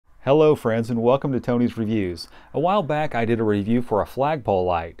Hello friends, and welcome to Tony's Reviews. A while back I did a review for a flagpole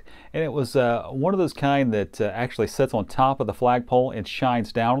light, and it was one of those kind that actually sits on top of the flagpole and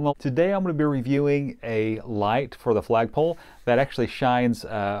shines down on them. Today I'm going to be reviewing a light for the flagpole that actually shines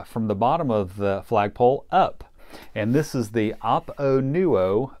from the bottom of the flagpole up. And this is the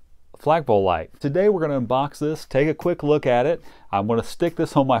Aponuo flagpole light. Today we're going to unbox this, take a quick look at it. I'm going to stick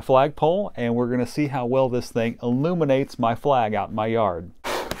this on my flagpole and we're going to see how well this thing illuminates my flag out in my yard.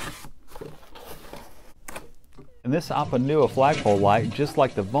 And this Aponuo flagpole light, just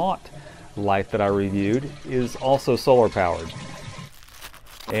like the Vaunt light that I reviewed, is also solar powered.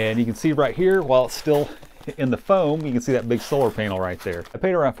 And you can see right here, while it's still in the foam, you can see that big solar panel right there. I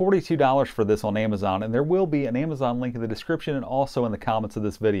paid around $42 for this on Amazon, and there will be an Amazon link in the description and also in the comments of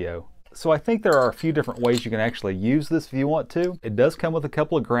this video. So I think there are a few different ways you can actually use this if you want to. It does come with a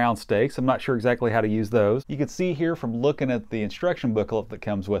couple of ground stakes. I'm not sure exactly how to use those. You can see here from looking at the instruction booklet that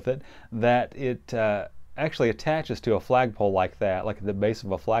comes with it that it actually attaches to a flagpole like that, like at the base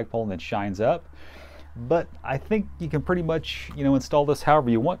of a flagpole, and then shines up. But I think you can pretty much, install this however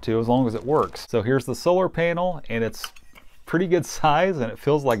you want to, as long as it works. So here's the solar panel, and it's pretty good size, and it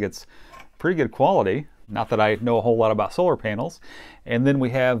feels like it's pretty good quality. Not that I know a whole lot about solar panels. And then we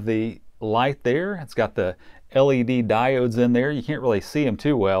have the light there. It's got the LED diodes in there. You can't really see them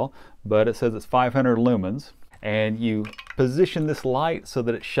too well, but it says it's 500 lumens. And you position this light so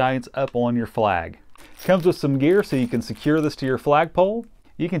that it shines up on your flag. Comes with some gear so you can secure this to your flagpole.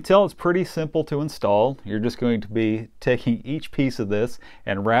 You can tell it's pretty simple to install. You're just going to be taking each piece of this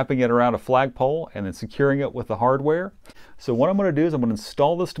and wrapping it around a flagpole and then securing it with the hardware. So what I'm going to do is I'm going to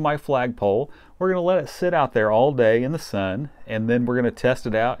install this to my flagpole. We're going to let it sit out there all day in the sun, and then we're going to test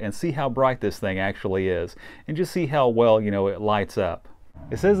it out and see how bright this thing actually is and just see how well it lights up.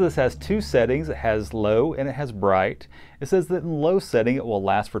 It says this has two settings. It has low and it has bright. It says that in low setting it will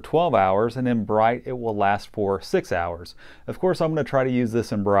last for 12 hours, and in bright it will last for 6 hours. Of course, I'm going to try to use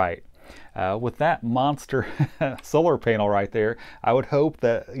this in bright. With that monster solar panel right there, I would hope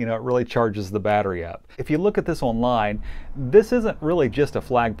that it really charges the battery up. If you look at this online, this isn't really just a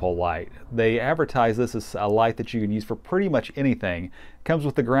flagpole light. They advertise this as a light that you can use for pretty much anything. It comes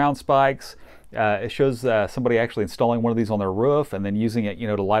with the ground spikes. It shows somebody actually installing one of these on their roof and then using it,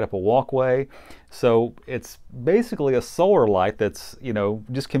 to light up a walkway. So it's basically a solar light that's,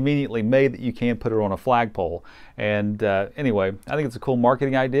 just conveniently made that you can put it on a flagpole. And anyway, I think it's a cool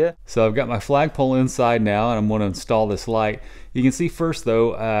marketing idea. So I've got my flagpole inside now, and I'm going to install this light. You can see first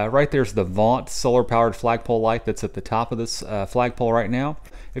though, right there's the Vaunt solar powered flagpole light that's at the top of this flagpole right now.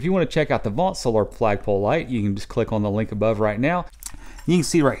 If you want to check out the Vaunt solar flagpole light, you can just click on the link above right now. You can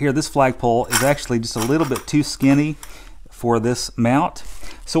see right here, this flagpole is actually just a little bit too skinny for this mount.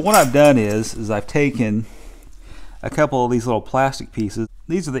 So what I've done is I've taken a couple of these little plastic pieces.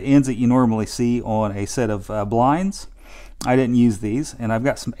 These are the ends that you normally see on a set of blinds. I didn't use these, and I've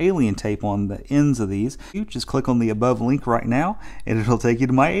got some alien tape on the ends of these. You just click on the above link right now, and it'll take you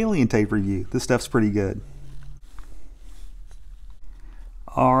to my alien tape review. This stuff's pretty good.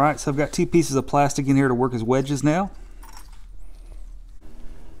 Alright, so I've got two pieces of plastic in here to work as wedges now.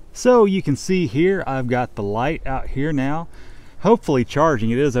 So you can see here I've got the light out here now, hopefully charging.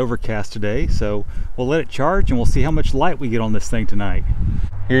 It is overcast today, so we'll let it charge and we'll see how much light we get on this thing tonight.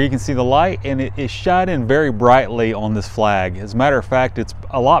 Here you can see the light, and it is shining very brightly on this flag. As a matter of fact, it's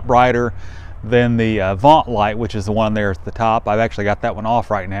a lot brighter than the Vaunt light, which is the one there at the top. I've actually got that one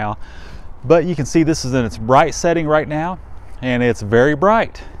off right now, but you can see this is in its bright setting right now, and it's very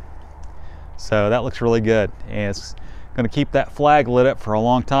bright. So that looks really good, and it's going to keep that flag lit up for a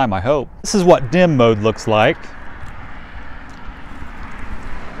long time, I hope. This is what dim mode looks like.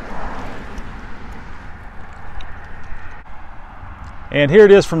 And here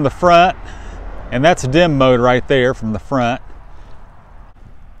it is from the front, and that's dim mode right there from the front.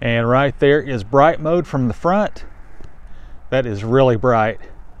 And right there is bright mode from the front. That is really bright.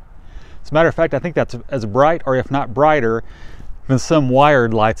 As a matter of fact, I think that's as bright, or if not brighter, than some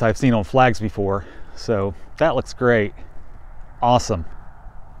wired lights I've seen on flags before. So that looks great. Awesome.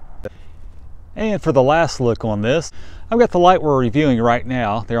 And for the last look on this, I've got the light we're reviewing right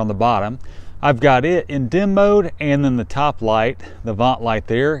now there on the bottom. I've got it in dim mode, and then the top light, the Vaunt light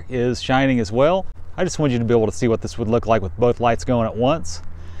there, is shining as well. I just want you to be able to see what this would look like with both lights going at once.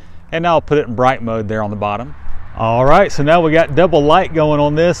 And now I'll put it in bright mode there on the bottom. All right, so now we got double light going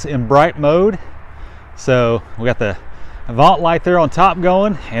on this in bright mode. So we got the Vaunt light there on top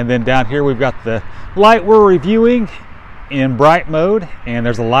going, and then down here we've got the light we're reviewing in bright mode, and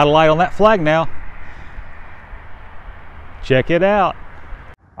there's a lot of light on that flag now. Check it out.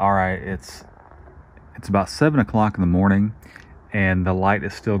 All right, it's about 7 o'clock in the morning, and the light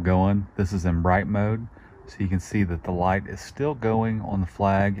is still going. This is in bright mode, so you can see that the light is still going on the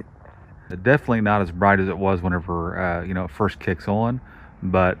flag. Definitely not as bright as it was whenever it first kicks on,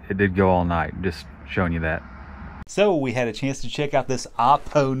 but it did go all night. Just showing you that. So we had a chance to check out this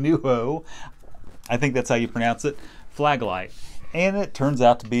Aponuo, I think that's how you pronounce it, flag light, and it turns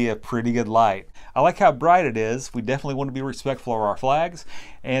out to be a pretty good light. I like how bright it is. We definitely want to be respectful of our flags,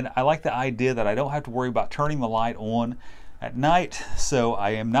 and I like the idea that I don't have to worry about turning the light on at night, so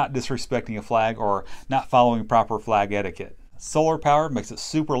I am not disrespecting a flag or not following proper flag etiquette. Solar powered makes it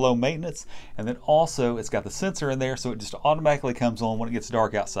super low maintenance, and then also it's got the sensor in there, so it just automatically comes on when it gets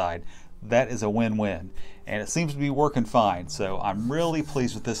dark outside. That is a win-win, and it seems to be working fine, so I'm really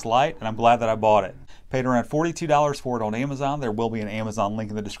pleased with this light, and I'm glad that I bought it. Paid around $42 for it on Amazon. There will be an Amazon link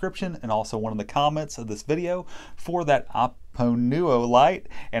in the description and also one in the comments of this video for that Aponuo light,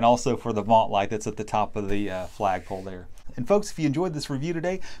 and also for the Vaunt light that's at the top of the flagpole there. And folks, if you enjoyed this review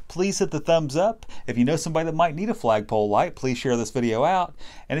today, please hit the thumbs up. If you know somebody that might need a flagpole light, please share this video out.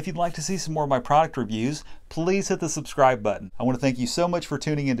 And if you'd like to see some more of my product reviews, please hit the subscribe button. I want to thank you so much for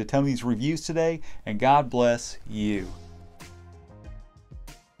tuning in to Tony's Reviews today, and God bless you.